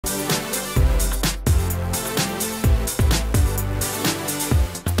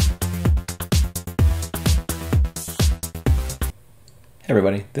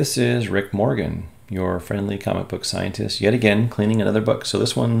everybody, this is Rick Morgan, your friendly comic book scientist, yet again cleaning another book. So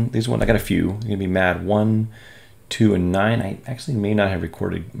these one, I got a few. It's gonna be Mad 1, 2, and 9. I actually may not have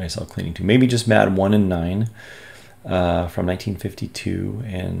recorded myself cleaning 2. Maybe just Mad 1 and 9 from 1952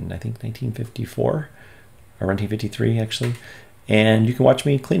 and I think 1954 or 1953 actually. And you can watch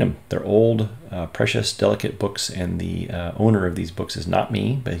me clean them. They're old, precious, delicate books, and the owner of these books is not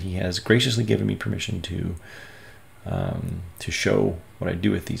me, but he has graciously given me permission to show what I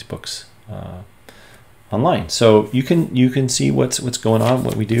do with these books online. So you can see what's going on,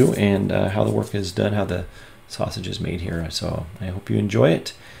 what we do, and how the work is done, how the sausage is made here. So I hope you enjoy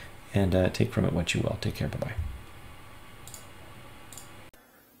it and take from it what you will. Take care. Bye-bye.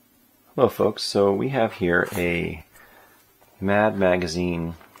 Hello, folks. So we have here a Mad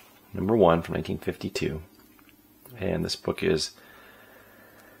Magazine #1 from 1952, and this book is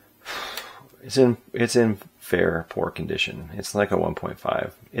it's in fair poor condition. It's like a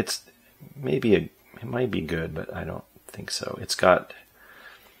 1.5. It might be good, but I don't think so. It's got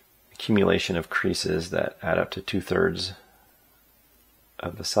accumulation of creases that add up to 2/3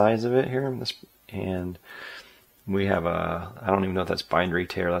 of the size of it here, and we have I don't even know if that's bindery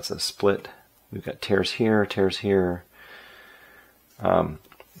tear. That's a split. We've got tears here, tears here.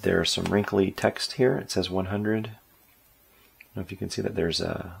 There's some wrinkly text here. It says 100. I don't know if you can see that there's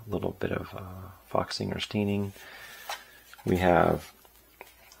a little bit of foxing or staining. We have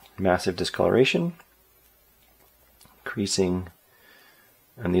massive discoloration, creasing,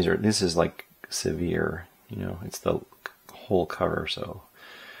 and this is like severe. You know, it's the whole cover. So,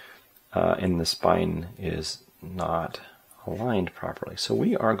 and the spine is not aligned properly. So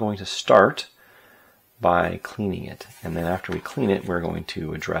we are going to start by cleaning it, and then after we clean it, we're going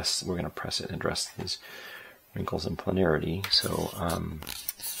to press it and address these wrinkles and planarity. So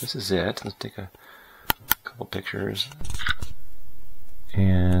this is it. Let's take a couple pictures.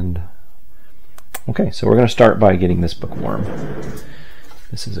 And okay, so we're going to start by getting this book warm.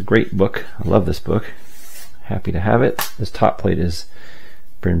 This is a great book. I love this book. Happy to have it. This top plate has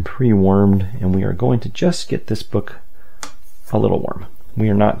been pre-warmed, and we are going to just get this book a little warm. We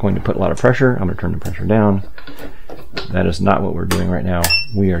are not going to put a lot of pressure. I'm going to turn the pressure down. That is not what we're doing right now.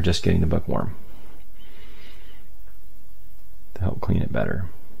 We are just getting the book warm to help clean it better.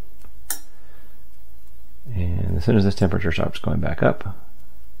 And as soon as this temperature stops going back up,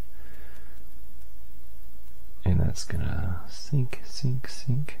 and that's going to sink.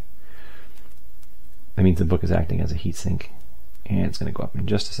 That means the book is acting as a heat sink, and it's going to go up in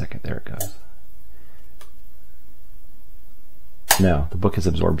just a second. There it goes. Now, the book has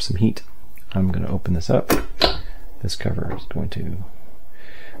absorbed some heat. I'm going to open this up. This cover is going to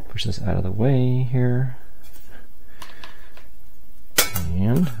push this out of the way here.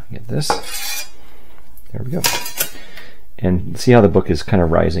 And get this. There we go. And see how the book is kind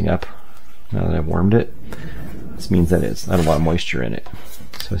of rising up now that I've warmed it? This means that it's not a lot of moisture in it.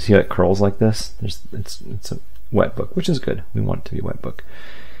 So see how it curls like this? It's a wet book, which is good. We want it to be a wet book.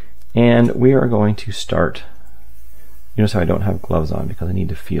 And we are going to start. You notice how I don't have gloves on because I need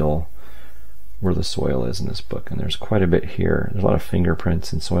to feel where the soil is in this book, and there's quite a bit here. There's a lot of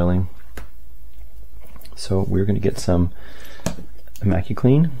fingerprints and soiling. So we're going to get some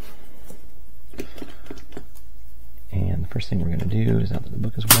Immaculate. And the first thing we're going to do is, now that the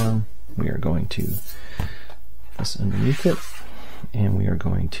book is warm, we are going to put this underneath it, and we are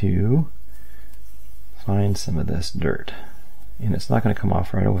going to find some of this dirt. And it's not going to come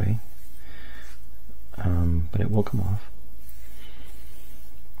off right away. But it will come off.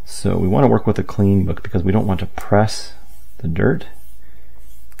 So we want to work with a clean book because we don't want to press the dirt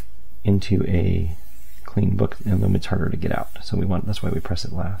into a clean book, and then it's harder to get out. So that's why we press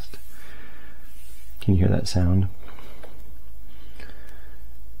it last. Can you hear that sound?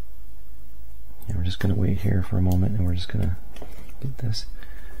 And we're just going to wait here for a moment, and we're just going to get this.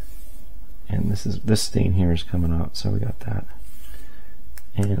 And this stain here is coming out, so we got that.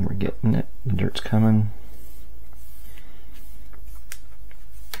 And we're getting it. The dirt's coming.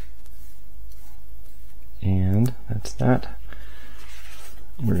 And that's that.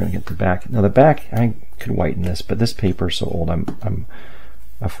 We're going to get the back. Now the back, I could whiten this, but this paper is so old, I'm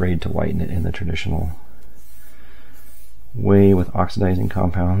afraid to whiten it in the traditional way with oxidizing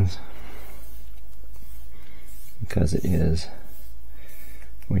compounds, because it is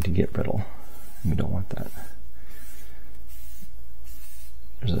going to get brittle, and we don't want that.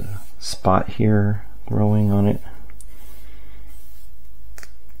 There's a spot here growing on it.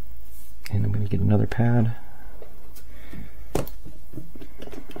 And I'm going to get another pad.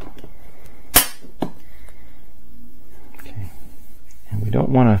 Okay. And we don't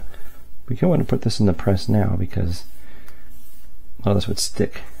want to put this in the press now because a lot of this would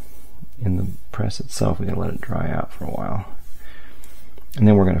stick in the press itself. We gotta let it dry out for a while. And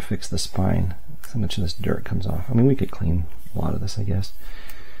then we're gonna fix the spine. So much of this dirt comes off. I mean, we could clean a lot of this, I guess.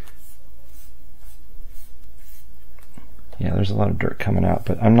 Yeah, there's a lot of dirt coming out,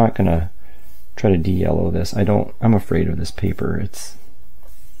 but I'm not gonna try to de-yellow this. I'm afraid of this paper. It's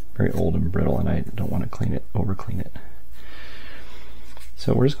very old and brittle, and I don't want to clean it, over clean it.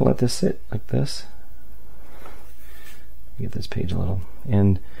 So we're just gonna let this sit like this. Get this page a little,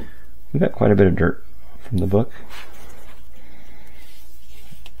 and we got quite a bit of dirt from the book,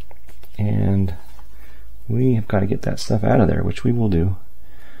 and we have got to get that stuff out of there, which we will do,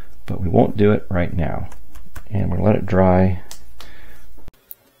 but we won't do it right now, and we're gonna let it dry.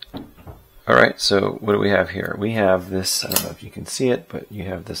 Alright, so what do we have here? We have this, I don't know if you can see it, but you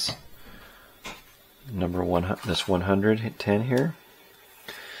have this number 110 here.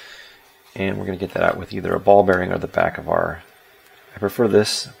 And we're going to get that out with either a ball bearing or the back of our... I prefer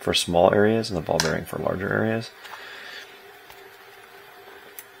this for small areas and the ball bearing for larger areas.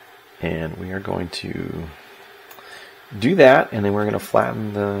 And we are going to do that, and then we're going to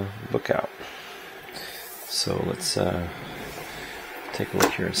flatten the book out. So let's take a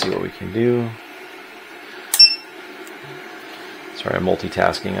look here and see what we can do. Sorry, I'm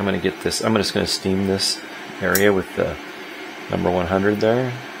multitasking. I'm going to get this. I'm just going to steam this area with the number 100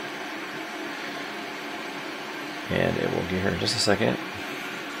 there. And it will get here in just a second.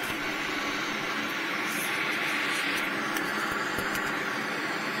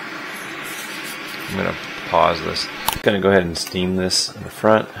 I'm going to pause this. I'm going to go ahead and steam this in the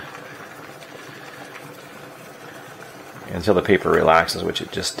front until the paper relaxes, which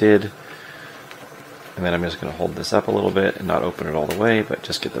it just did. And then I'm just going to hold this up a little bit and not open it all the way, but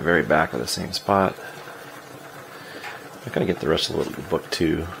just get the very back of the same spot. I'm going to get the rest of the book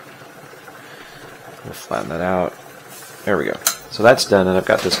too. We'll flatten that out. There we go. So that's done, and I've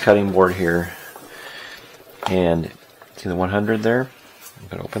got this cutting board here. And see the 100 there? I'm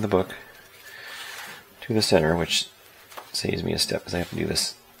going to open the book to the center, which saves me a step because I have to do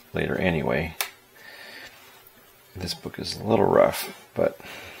this later anyway. This book is a little rough, but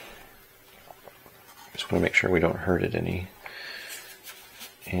I just want to make sure we don't hurt it any.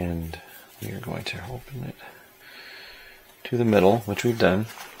 And we are going to open it to the middle, which we've done.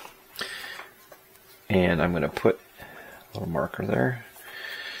 And I'm going to put a little marker there.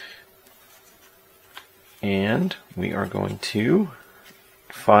 And we are going to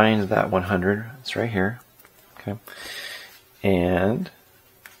find that 100. It's right here. Okay. And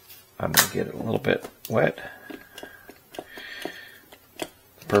I'm going to get it a little bit wet.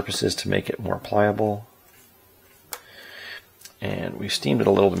 The purpose is to make it more pliable. And we steamed it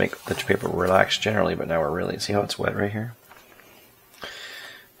a little to make the paper relax generally, but now we're really, see how it's wet right here?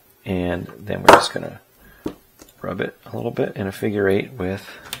 And then we're just going to rub it a little bit in a figure 8 with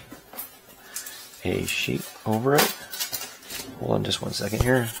a sheet over it. Hold on just one second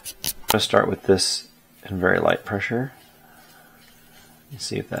here. I'm going to start with this in very light pressure. Let's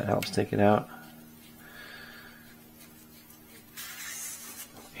see if that helps take it out.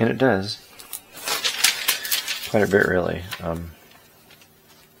 And it does. Quite a bit, really.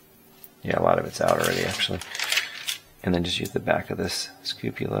 Yeah, a lot of it's out already, actually. And then just use the back of this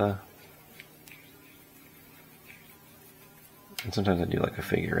scapula. And sometimes I do like a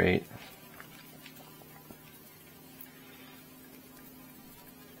figure 8.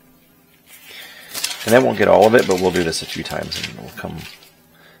 And that won't get all of it, but we'll do this a few times and it'll come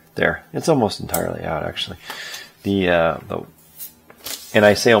there. It's almost entirely out, actually. And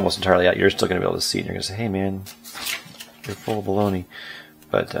I say almost entirely out, you're still going to be able to see it. And you're going to say, hey man, you're full of baloney.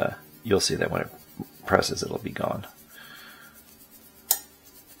 But you'll see that when it presses, it'll be gone.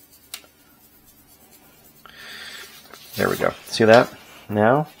 There we go. See that?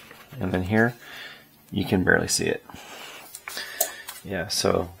 Now, and then here, you can barely see it. Yeah,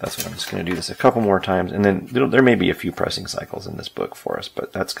 so that's what I'm just going to do this a couple more times, and then there may be a few pressing cycles in this book for us,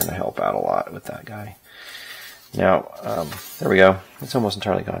 but that's going to help out a lot with that guy. Now, there we go. It's almost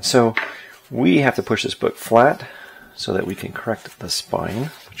entirely gone. So we have to push this book flat so that we can correct the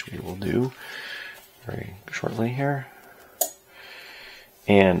spine, which we will do very shortly here.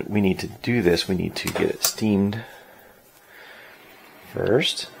 And we need to do this. We need to get it steamed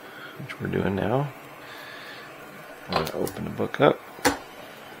first, which we're doing now. I'm going to open the book up.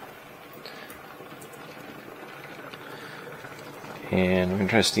 And we're going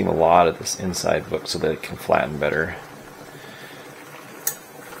to try to steam a lot of this inside book so that it can flatten better.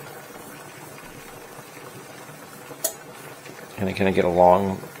 And I kind of get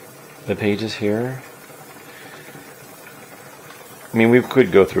along the pages here. I mean, we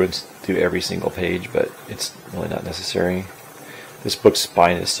could go through and do every single page, but it's really not necessary. This book's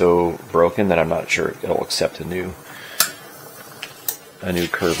spine is so broken that I'm not sure it'll accept a new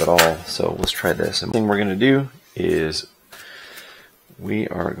curve at all. So let's try this. And the thing we're going to do is we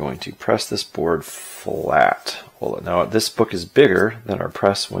are going to press this board flat. Well, now this book is bigger than our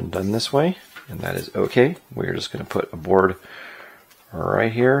press when done this way, and that is okay. We're just going to put a board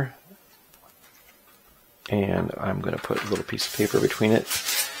right here, and I'm going to put a little piece of paper between it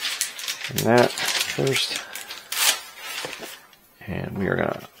and that first, and we are going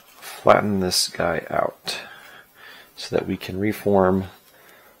to flatten this guy out so that we can reform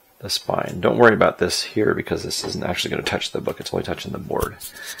the spine. Don't worry about this here because this isn't actually going to touch the book. It's only touching the board.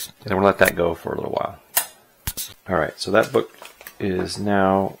 And I'm going to let that go for a little while. Alright, so that book is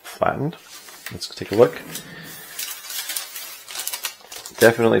now flattened. Let's take a look.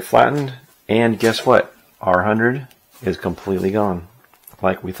 Definitely flattened. And guess what? R100 is completely gone,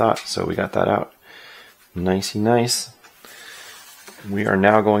 like we thought. So we got that out. Nicey nice. We are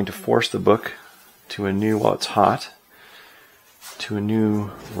now going to force the book to a new, while it's hot, to a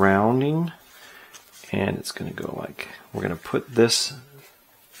new rounding, and it's going to go like, we're going to put this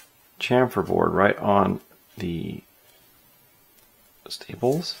chamfer board right on the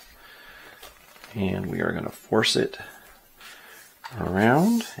staples, and we are going to force it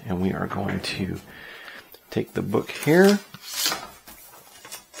around, and we are going to take the book here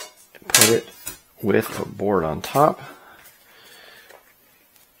and put it with a board on top,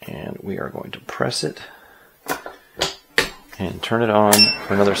 and we are going to press it and turn it on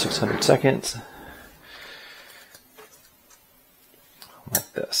for another 600 seconds,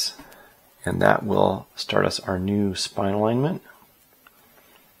 like this. And that will start us our new spine alignment,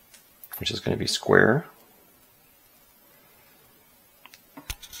 which is going to be square.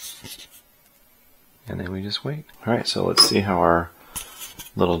 And then we just wait. Alright, so let's see how our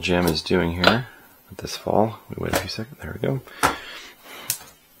little gem is doing here with this fall. We wait a few seconds. There we go.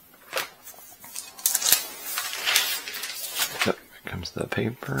 Comes the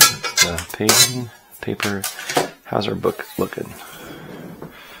paper, the paging, paper. How's our book looking?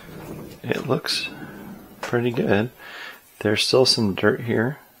 It looks pretty good. There's still some dirt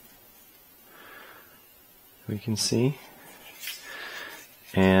here, we can see,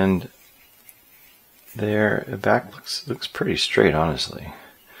 and there the back looks pretty straight, honestly.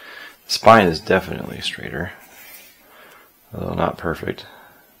 The spine is definitely straighter, although not perfect,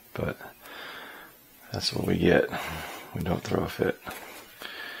 but that's what we get. We don't throw a fit.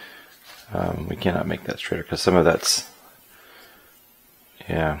 We cannot make that straighter because some of that's,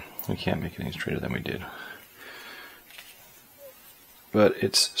 yeah, we can't make it any straighter than we did. But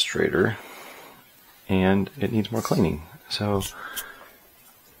it's straighter and it needs more cleaning. So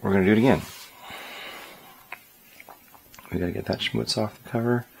we're going to do it again. We got to get that schmutz off the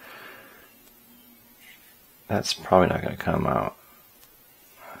cover. That's probably not going to come out.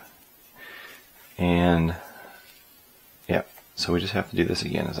 And yeah, so we just have to do this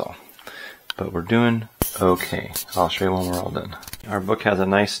again is all. But we're doing okay. I'll show you when we're all done. Our book has a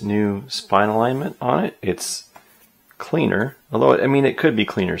nice new spine alignment on it. It's cleaner, although I mean it could be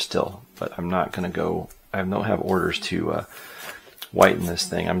cleaner still, but I'm not going to go, I don't have orders to whiten this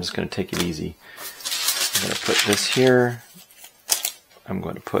thing. I'm just going to take it easy. I'm going to put this here. I'm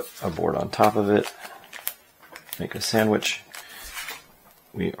going to put a board on top of it, make a sandwich.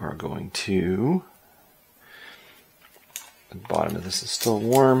 We are going to, the bottom of this is still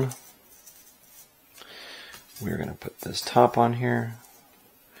warm. We're going to put this top on here.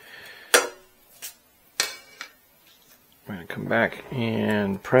 We're going to come back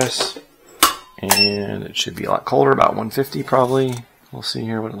and press, and it should be a lot colder, about 150 probably. We'll see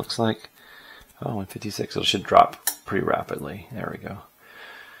here what it looks like. Oh, 156, it should drop pretty rapidly. There we go.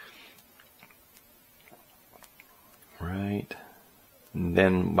 Right. And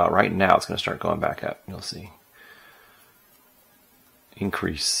then about right now it's going to start going back up. You'll see.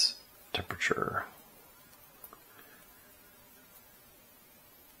 Increase temperature.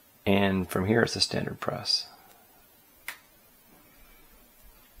 And from here it's a standard press.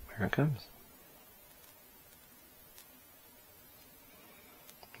 Here it comes.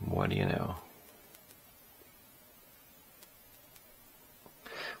 What do you know?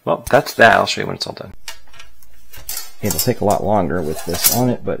 Well, that's that. I'll show you when it's all done. It'll take a lot longer with this on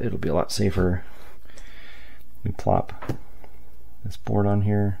it, but it'll be a lot safer. We plop this board on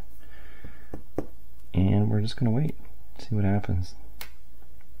here, and we're just going to wait, see what happens.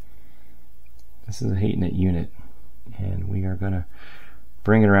 This is a 8-knit unit, and we are going to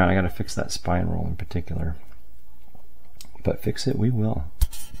bring it around. I got to fix that spine roll in particular, but fix it we will.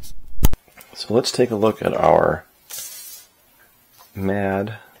 So let's take a look at our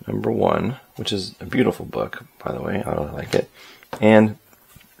MAD #1, which is a beautiful book, by the way. I really like it. And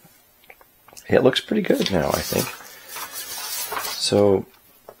it looks pretty good now, I think. So,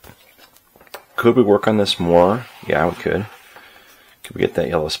 could we work on this more? Yeah, we could. Could we get that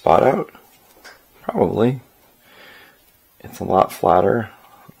yellow spot out? Probably. It's a lot flatter,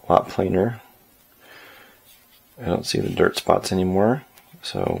 a lot plainer. I don't see the dirt spots anymore,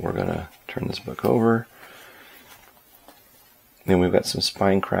 so we're going to turn this book over. Then we've got some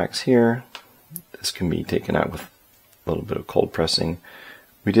spine cracks here. This can be taken out with a little bit of cold pressing.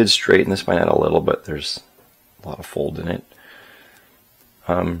 We did straighten the spine out a little, but there's a lot of fold in it.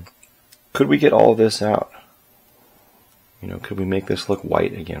 Could we get all of this out? You know, could we make this look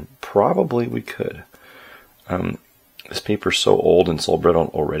white again? Probably we could. This paper's so old and so brittle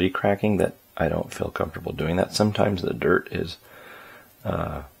and already cracking that I don't feel comfortable doing that. Sometimes the dirt is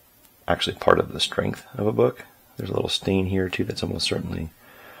actually part of the strength of a book. There's a little stain here too that's almost certainly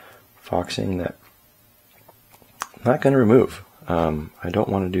foxing that I'm not going to remove. I don't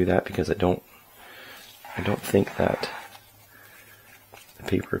want to do that because I don't think that the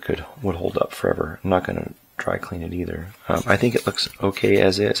paper would hold up forever. I'm not going to dry clean it either. I think it looks okay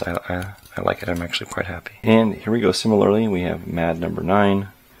as is. I like it. I'm actually quite happy. And here we go. Similarly, we have Mad number 9,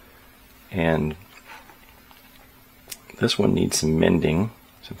 and this one needs some mending,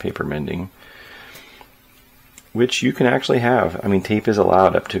 some paper mending, which you can actually have. I mean, tape is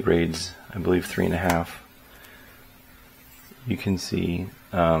allowed up to grades, I believe, 3.5. You can see,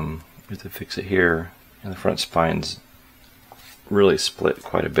 we have to fix it here, and the front spine's really split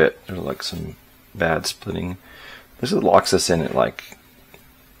quite a bit. There's like some bad splitting. This locks us in at like,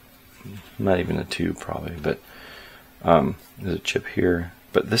 not even a 2 probably, but there's a chip here.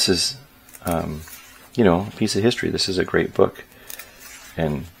 But this is, you know, a piece of history. This is a great book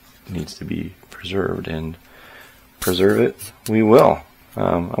and needs to be preserved, and preserve it we will.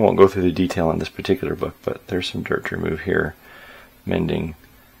 I won't go through the detail on this particular book, but there's some dirt to remove here, mending,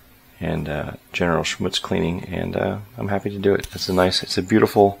 and general schmutz cleaning, and I'm happy to do it. It's a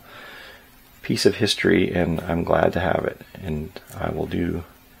beautiful piece of history, and I'm glad to have it, and I will do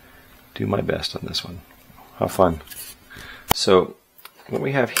my best on this one. How fun. So what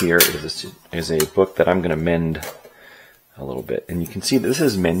we have here is a book that I'm going to mend a little bit, and you can see this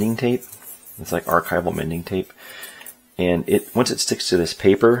is mending tape. It's like archival mending tape, and once it sticks to this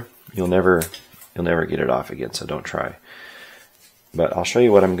paper, you'll never get it off again, so don't try. But I'll show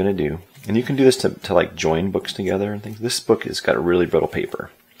you what I'm going to do. And you can do this to like join books together and things. This book has got a really brittle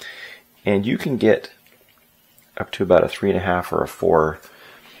paper. And you can get up to about a 3.5 or a 4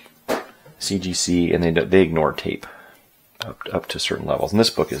 CGC, and they ignore tape up to certain levels. And this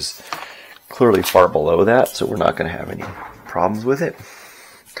book is clearly far below that, so we're not going to have any problems with it.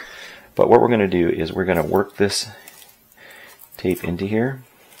 But what we're going to do is we're going to work this tape into here.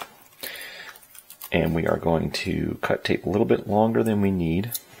 And we are going to cut tape a little bit longer than we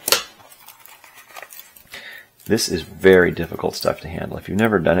need. This is very difficult stuff to handle. If you've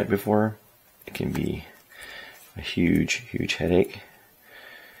never done it before, it can be a huge, huge headache.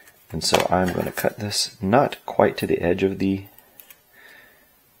 And so I'm going to cut this not quite to the edge of the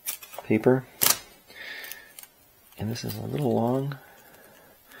paper. And this is a little long.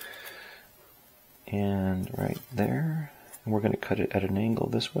 And right there. And we're going to cut it at an angle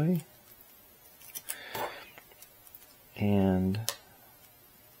this way. And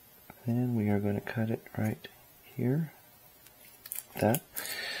then we are going to cut it right here. That.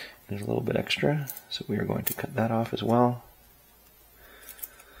 There's a little bit extra, so we are going to cut that off as well.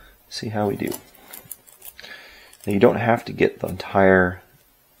 See how we do. Now you don't have to get the entire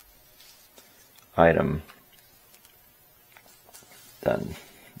item done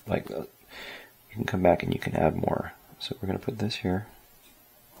like that. You can come back and you can add more. So we're going to put this here.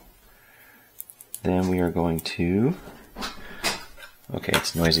 Then we are going to... Okay,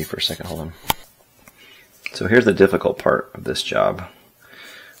 it's noisy for a second, hold on. So here's the difficult part of this job.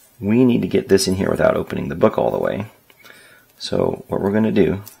 We need to get this in here without opening the book all the way. So what we're going to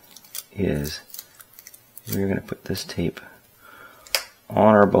do is we're going to put this tape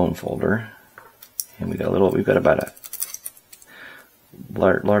on our bone folder, and we've got about a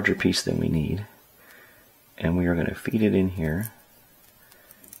larger piece than we need, and we are going to feed it in here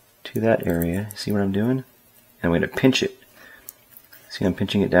to that area. See what I'm doing? And I'm going to pinch it. See, I'm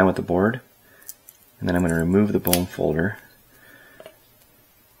pinching it down with the board, and then I'm going to remove the bone folder,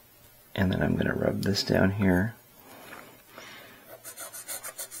 and then I'm going to rub this down here.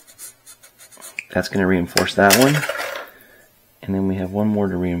 That's going to reinforce that one, and then we have one more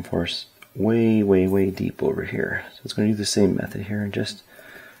to reinforce way, way, way deep over here. So it's going to do the same method here in just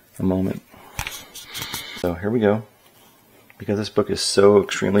a moment. So here we go. Because this book is so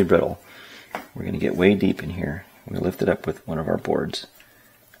extremely brittle, we're going to get way deep in here. we lift it up with one of our boards.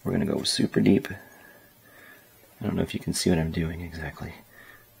 We're going to go super deep. I don't know if you can see what I'm doing exactly.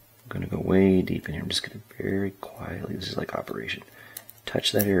 I'm going to go way deep in here. I'm just going to very quietly, this is like operation,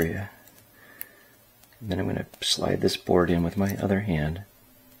 touch that area. And then I'm going to slide this board in with my other hand,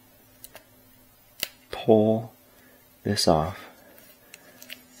 pull this off,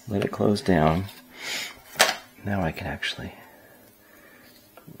 let it close down. Now I can actually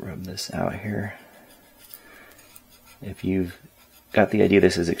rub this out here. If you've got the idea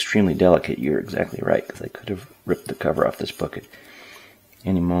this is extremely delicate, you're exactly right, because I could have ripped the cover off this book at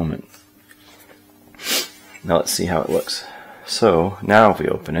any moment. Now let's see how it looks. So now if we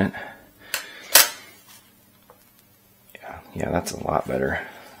open it, yeah, that's a lot better.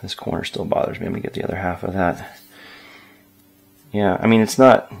 This corner still bothers me. I'm going to get the other half of that. Yeah, I mean, it's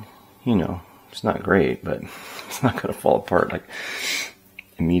not, you know, it's not great, but it's not going to fall apart like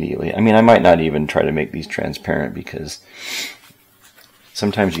immediately. I mean, I might not even try to make these transparent, because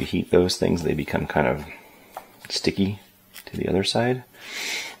sometimes you heat those things, they become kind of sticky to the other side.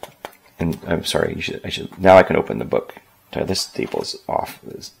 And I'm sorry, I should now I can open the book. This staple is off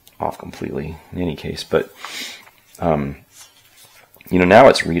completely in any case, but you know, now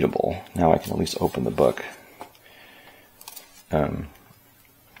it's readable. Now I can at least open the book.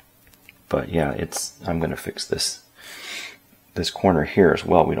 But yeah, I'm going to fix this corner here as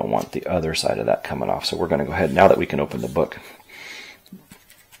well. We don't want the other side of that coming off. So we're going to go ahead, now that we can open the book,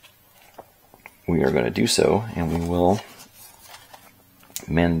 we are going to do so, and we will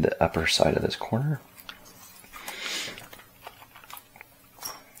mend the upper side of this corner.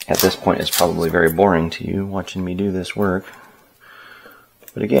 At this point, it's probably very boring to you watching me do this work.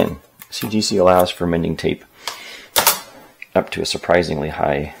 But again, CGC allows for mending tape up to a surprisingly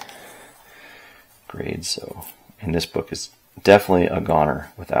high grade. So, and this book is definitely a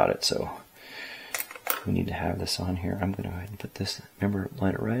goner without it. So we need to have this on here. I'm going to go ahead and put this, remember,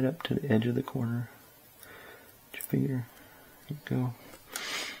 line it right up to the edge of the corner. Get your finger. There you go.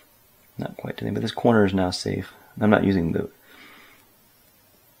 Not quite to the end, but this corner is now safe. I'm not using the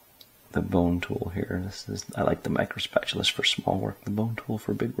bone tool here. I like the micro spatula for small work, the bone tool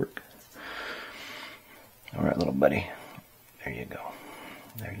for big work. All right, little buddy. There you go.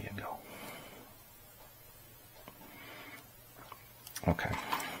 There you go. Okay.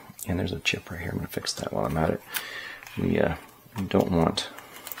 And there's a chip right here. I'm going to fix that while I'm at it. We don't want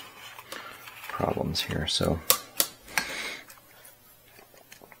problems here. So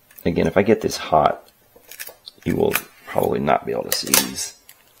again, if I get this hot, you will probably not be able to see these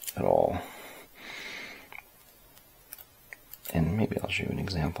at all. And maybe I'll show you an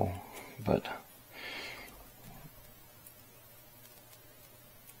example, but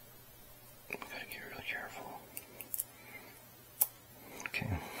I've got to get really careful. Okay.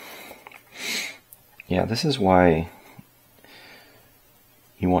 Yeah, this is why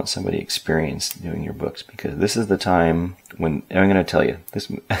you want somebody experienced doing your books, because this is the time when, I'm going to tell you,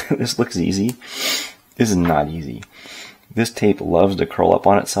 this looks easy. This is not easy. This tape loves to curl up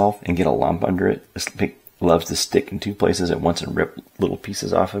on itself and get a lump under it. This loves to stick in two places at once and rip little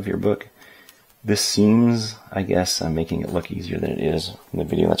pieces off of your book. This seems, I guess, I'm making it look easier than it is in the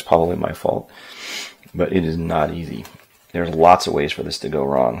video. That's probably my fault. But it is not easy. There's lots of ways for this to go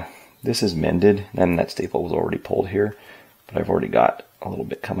wrong. This is mended, and that staple was already pulled here. But I've already got a little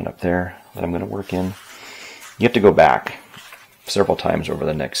bit coming up there that I'm going to work in. You have to go back several times over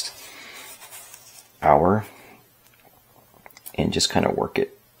the next hour and just kind of work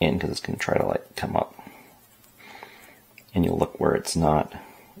it in, because it's going to try to like come up. And you'll look where it's not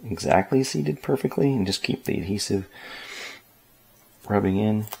exactly seated perfectly, and just keep the adhesive rubbing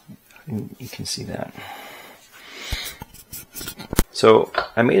in. You can see that. So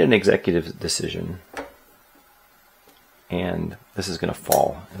I made an executive decision, and this is going to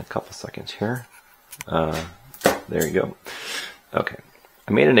fall in a couple seconds here. There you go. Okay.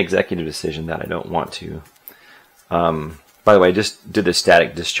 I made an executive decision that I don't want to. By the way, I just did a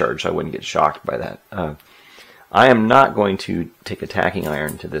static discharge so I wouldn't get shocked by that. I am not going to take a tacking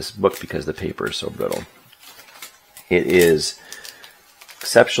iron to this book because the paper is so brittle. It is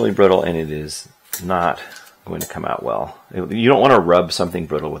exceptionally brittle, and it is not going to come out well. You don't want to rub something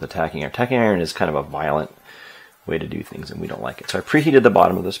brittle with a tacking iron. Tacking iron is kind of a violent way to do things, and we don't like it. So I preheated the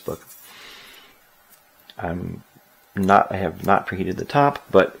bottom of this book. I have not preheated the top,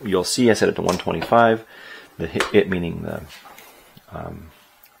 but you'll see I set it to 125. It meaning the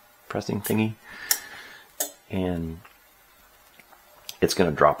pressing thingy, and it's going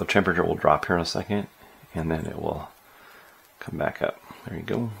to drop. The temperature will drop here in a second, and then it will come back up. There you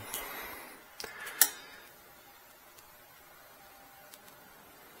go.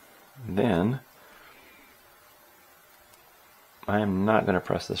 And then I'm not going to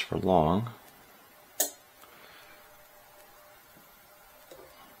press this for long.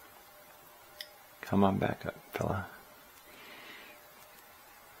 Come on back up, fella.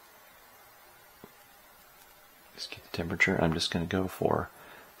 Just get the temperature. I'm just going to go for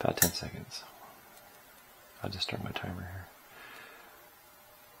about 10 seconds. I'll just start my timer here.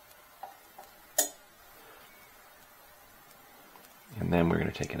 And then we're going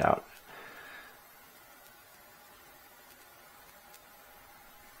to take it out.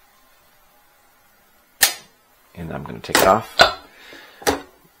 And I'm going to take it off.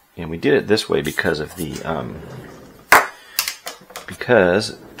 And we did it this way because of the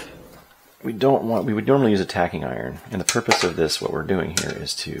because we would normally use a tacking iron, and the purpose of this, what we're doing here,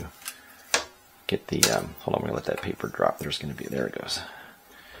 is to get the hold on, we're gonna let that paper drop. There it goes.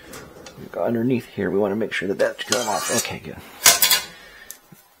 We've got underneath here. We want to make sure that that's going off. Okay, good.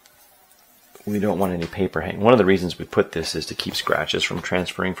 We don't want any paper hanging. One of the reasons we put this is to keep scratches from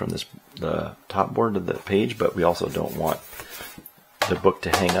transferring from the top board to the page, but we also don't want the book to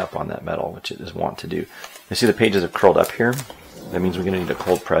hang up on that metal, which it is wont to do. You see the pages have curled up here. That means we're going to need a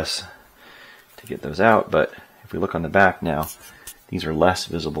cold press to get those out, but if we look on the back now, these are less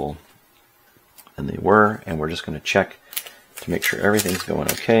visible than they were, and we're just going to check to make sure everything's going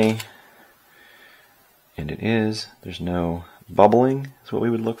okay. And it is. There's no bubbling, is what we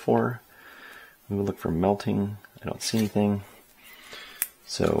would look for. We would look for melting. I don't see anything.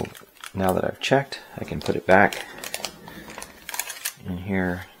 So now that I've checked, I can put it back in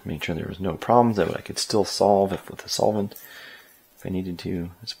here, make sure there was no problems that I could still solve with a solvent if I needed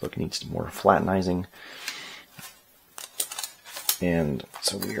to. This book needs more flattenizing. And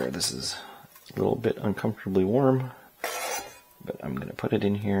so this is a little bit uncomfortably warm, but I'm going to put it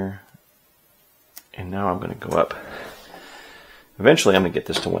in here. And now I'm going to go up. Eventually I'm going to get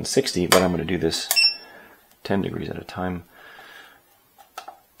this to 160, but I'm going to do this 10 degrees at a time.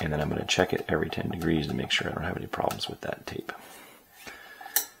 And then I'm going to check it every 10 degrees to make sure I don't have any problems with that tape.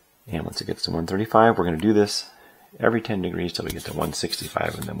 And once it gets to 135, we're going to do this every 10 degrees till we get to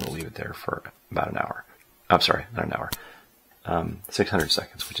 165, and then we'll leave it there for about an hour. I'm sorry, not an hour. 600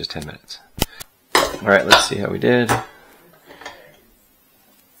 seconds, which is 10 minutes. All right, let's see how we did.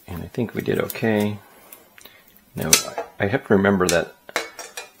 And I think we did okay. Now, I have to remember that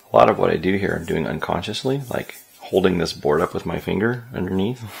a lot of what I do here I'm doing unconsciously, like holding this board up with my finger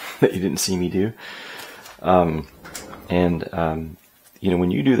underneath that you didn't see me do. You know,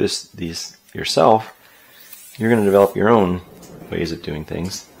 when you do these yourself, you're going to develop your own ways of doing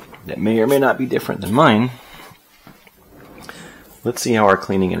things that may or may not be different than mine. Let's see how our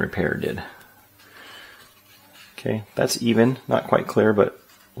cleaning and repair did. Okay, that's even, not quite clear, but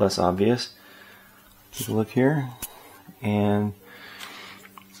less obvious. Take a look here, and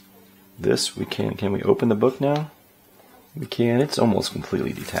this can we open the book now? We can. It's almost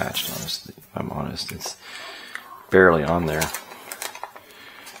completely detached, honestly. If I'm honest, it's barely on there.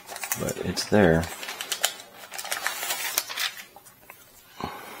 But it's there.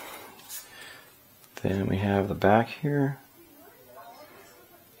 Then we have the back here.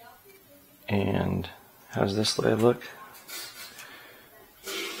 And how's this look?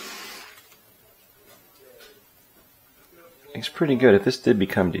 It's pretty good. If this did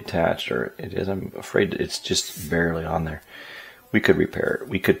become detached, or it is, I'm afraid it's just barely on there. We could repair it.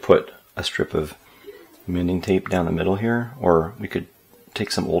 We could put a strip of mending tape down the middle here, or we could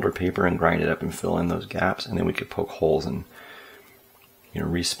take some older paper and grind it up and fill in those gaps, and then we could poke holes and, you know,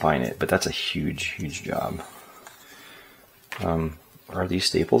 respine it. But that's a huge, huge job. Are these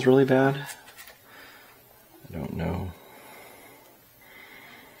staples really bad? I don't know.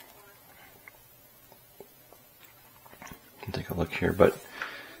 I'll take a look here, but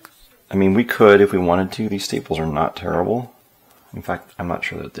I mean, we could if we wanted to. These staples are not terrible. In fact, I'm not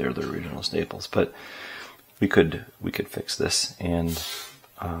sure that they're the original staples, but we could fix this, and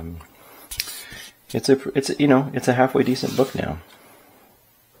it's a halfway decent book now.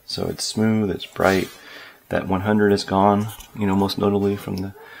 So it's smooth, it's bright. That 100 is gone, you know, most notably from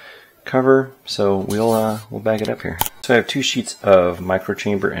the cover. So we'll bag it up here. So I have 2 sheets of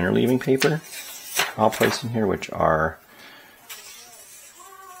microchamber interleaving paper I'll place in here, which are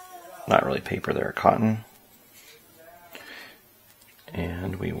not really paper, they're cotton.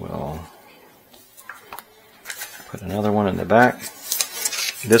 And we will put another one in the back.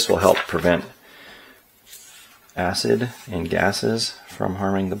 This will help prevent acid and gases from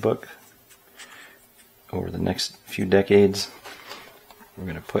harming the book over the next few decades. We're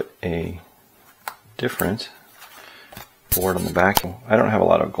going to put a different board on the back. I don't have a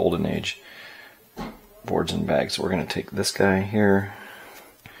lot of Golden Age boards and bags, so we're going to take this guy here.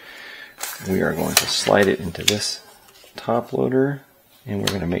 We are going to slide it into this top loader, and we're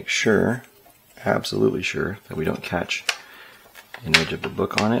going to make sure, absolutely sure, that we don't catch an edge of the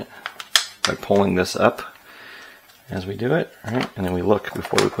book on it by pulling this up as we do it, right? And then we look,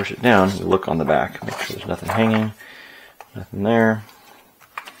 before we push it down, we look on the back, make sure there's nothing hanging, nothing there.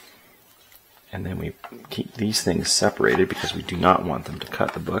 And then we keep these things separated because we do not want them to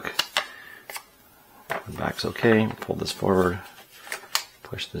cut the book. The back's okay, pull this forward,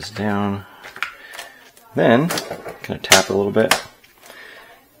 push this down. Then, kind of tap it a little bit.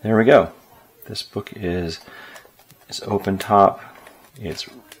 There we go. This book is open top. It's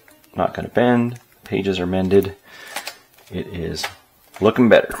not going to bend. Pages are mended. It is looking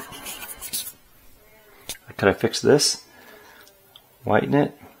better. Could I fix this? Whiten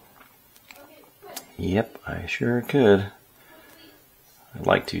it? Yep, I sure could. I'd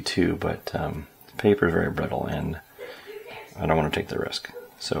like to too, but the paper is very brittle and I don't want to take the risk.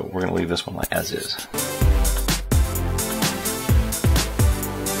 So we're going to leave this one like as is.